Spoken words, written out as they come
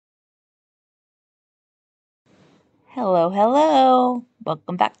Hello.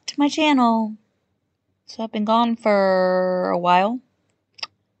 Welcome back to my channel. So I've been gone for a while,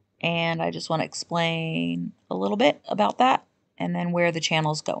 and I just want to explain a little bit about that and then where the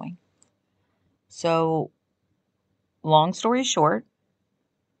channel's going. So, long story short,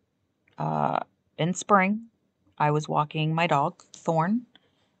 in spring, I was walking my dog, Thorn,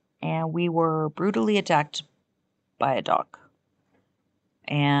 and we were brutally attacked by a dog.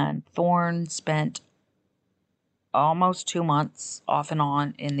 And Thorn spent almost 2 months off and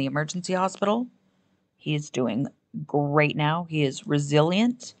on in the emergency hospital. He is doing great now. He is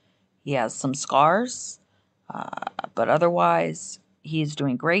resilient. He has some scars, but otherwise, he's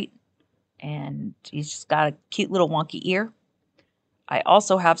doing great. And he's just got a cute little wonky ear. I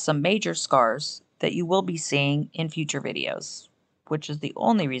also have some major scars that you will be seeing in future videos, which is the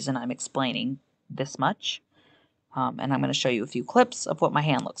only reason I'm explaining this much. And I'm going to show you a few clips of what my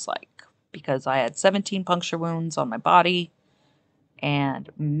hand looks like, because I had 17 puncture wounds on my body and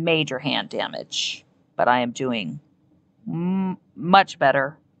major hand damage. But I am doing much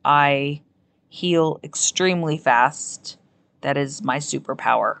better. I heal extremely fast. That is my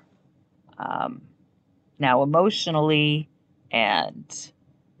superpower. Now, emotionally and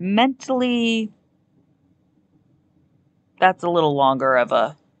mentally, that's a little longer of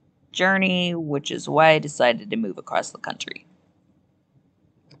a journey, which is why I decided to move across the country.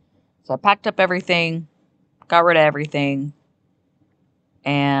 So I packed up everything, got rid of everything,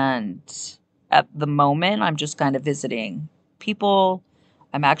 and at the moment, I'm just kind of visiting people.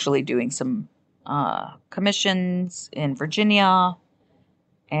 I'm actually doing some commissions in Virginia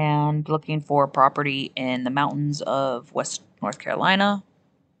and looking for property in the mountains of West North Carolina.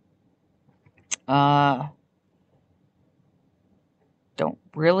 Don't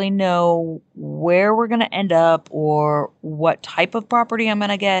really know where we're going to end up or what type of property I'm going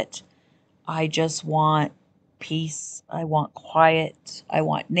to get. I just want peace. I want quiet. I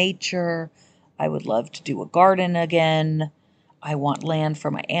want nature. I would love to do a garden again. I want land for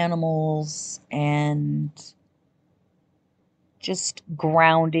my animals and just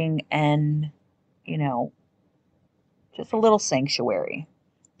grounding and, just a little sanctuary.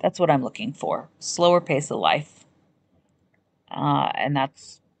 That's what I'm looking for. Slower pace of life. And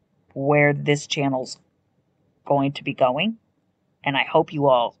that's where this channel's going to be going. And I hope you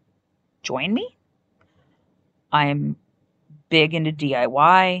all join me. I'm big into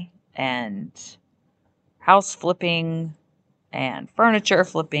DIY and house flipping and furniture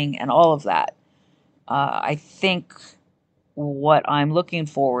flipping and all of that. I think what I'm looking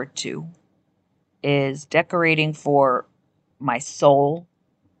forward to is decorating for my soul,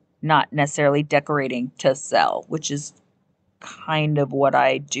 not necessarily decorating to sell, which is kind of what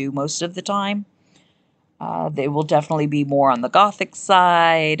I do most of the time. They will definitely be more on the gothic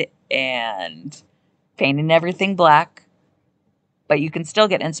side and painting everything black, but you can still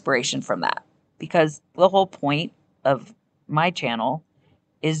get inspiration from that, because the whole point of my channel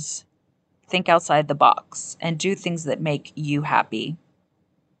is think outside the box and do things that make you happy.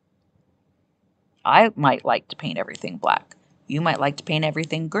 I might like to paint everything black. You might like to paint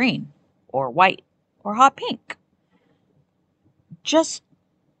everything green or white or hot pink. Just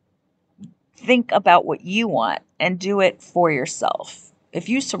think about what you want and do it for yourself. If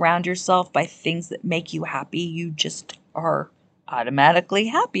you surround yourself by things that make you happy, you just are automatically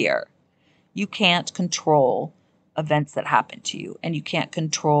happier. You can't control events that happen to you, and you can't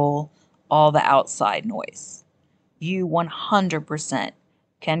control all the outside noise. You 100%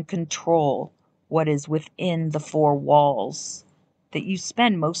 can control what is within the four walls that you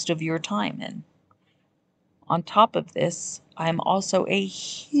spend most of your time in. On top of this, I'm also a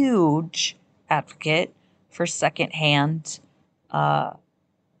huge advocate for secondhand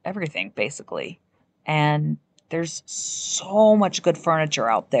everything, basically. And there's so much good furniture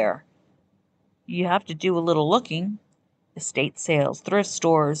out there. You have to do a little looking. Estate sales, thrift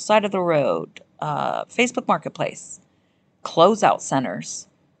stores, side of the road, Facebook Marketplace, closeout centers.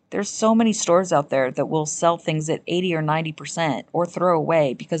 There's so many stores out there that will sell things at 80 or 90% or throw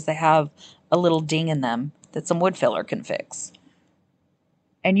away because they have a little ding in them that some wood filler can fix.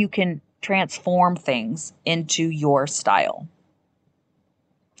 And you can transform things into your style.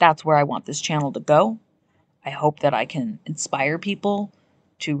 That's where I want this channel to go. I hope that I can inspire people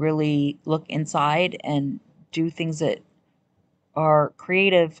to really look inside and do things that are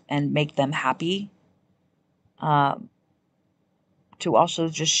creative and make them happy. To also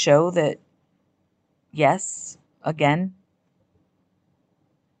just show that, yes, again,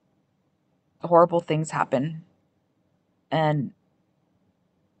 horrible things happen. And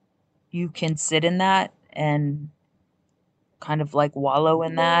you can sit in that and kind of like wallow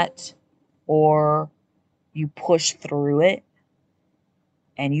in that, or you push through it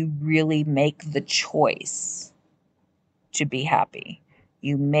and you really make the choice to be happy.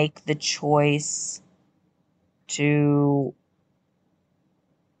 You make the choice to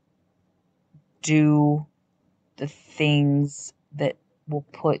do the things that will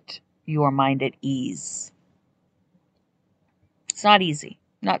put your mind at ease. It's not easy.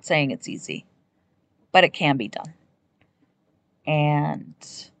 I'm not saying it's easy, but it can be done. And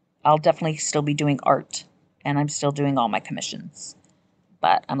I'll definitely still be doing art, and I'm still doing all my commissions.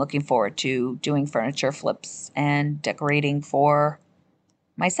 But I'm looking forward to doing furniture flips and decorating for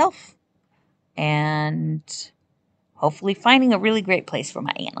myself, and hopefully finding a really great place for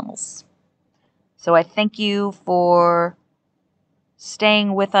my animals. So I thank you for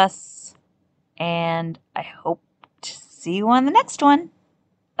staying with us, and I hope to see you on the next one.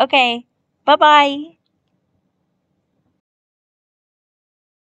 Okay, bye-bye.